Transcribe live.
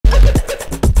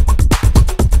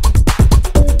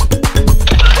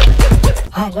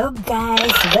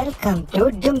Welcome to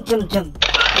Dum Dum Dum.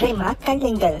 RIMA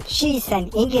KALLINGAL. She is an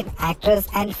Indian actress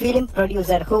and film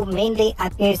producer who mainly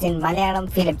appears in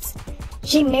Malayalam films.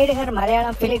 She made her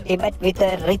Malayalam film debut with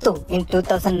Ritu in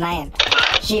 2009.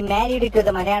 She married to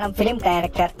the Malayalam film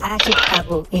director Ashik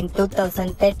Abu in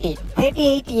 2013.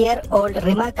 38-year-old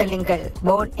RIMA KALLINGAL,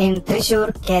 born in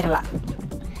Thrissur, Kerala.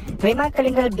 RIMA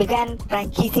KALLINGAL began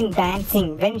practicing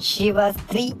dancing when she was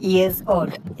 3 years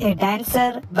old. A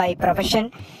dancer by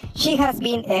profession, she has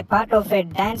been a part of a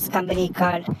dance company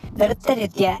called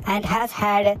Nritya and has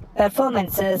had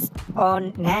performances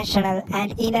on national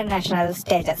and international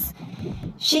stages.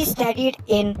 She studied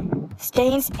in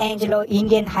Saint Angelo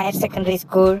Indian Higher Secondary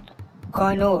School,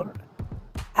 Kannur,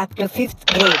 up to 5th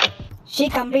grade. She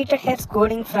completed her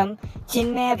schooling from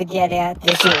Chinmaya Vidyalaya,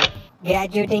 Thrissur,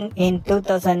 graduating in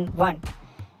 2001.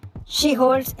 She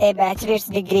holds a bachelor's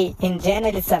degree in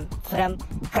journalism from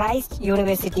Christ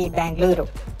University, Bangalore.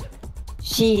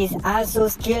 She is also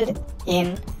skilled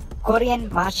in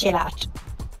Korean martial art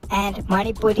and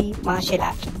Manipuri martial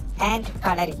art and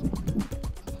coloring.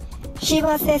 She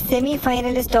was a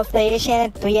semi-finalist of the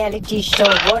Asian reality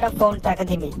show Vodafone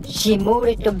Takadimi. She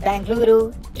moved to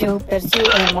Bangalore to pursue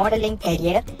a modeling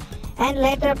career and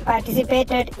later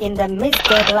participated in the Miss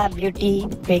Kerala Beauty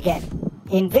Pageant,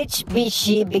 in which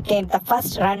she became the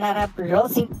first runner-up,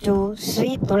 losing to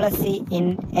Sri Tulasi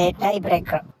in a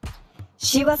tiebreaker.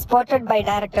 She was spotted by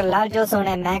director Laljos on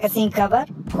a magazine cover,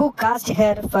 who cast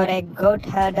her for a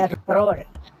goat-herder role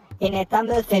in a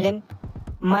Tamil film,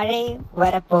 Mazhai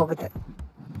Varapoguthu.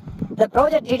 The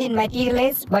project didn't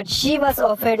materialize, but she was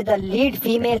offered the lead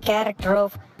female character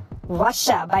of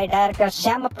Vasha by director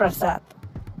Shyama Prasad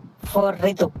for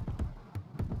Ritu,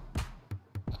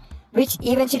 which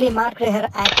eventually marked her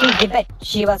acting debut.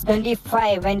 She was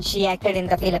 25 when she acted in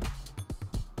the film.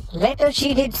 Later,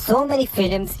 she did so many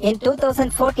films. In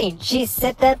 2014, she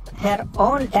set up her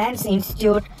own dance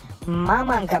institute,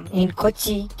 Mamangam, in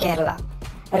Kochi, Kerala.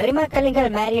 RIMA KALLINGAL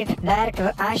married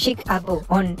director Ashik Abu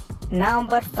on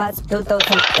November 1,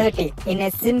 2013, in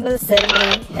a simple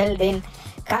ceremony held in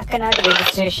Kakanad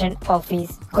Registration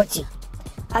Office, Kochi.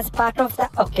 As part of the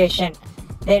occasion,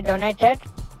 they donated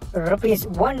rupees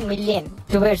 1 million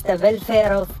towards the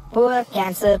welfare of poor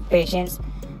cancer patients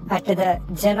at the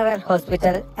General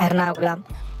Hospital, Ernakulam,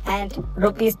 and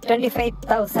rupees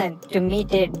 25,000 to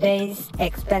meet a day's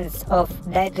expense of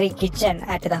dietary kitchen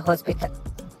at the hospital.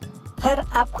 Her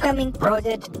upcoming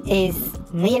project is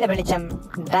Neela Velicham,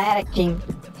 directing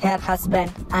her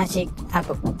husband Ashik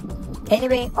Abu.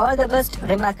 Anyway, all the best,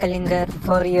 RIMA KALLINGAL,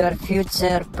 for your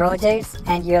future projects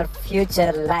and your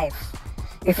future life.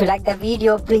 If you like the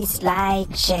video, please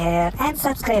like, share and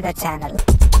subscribe the channel.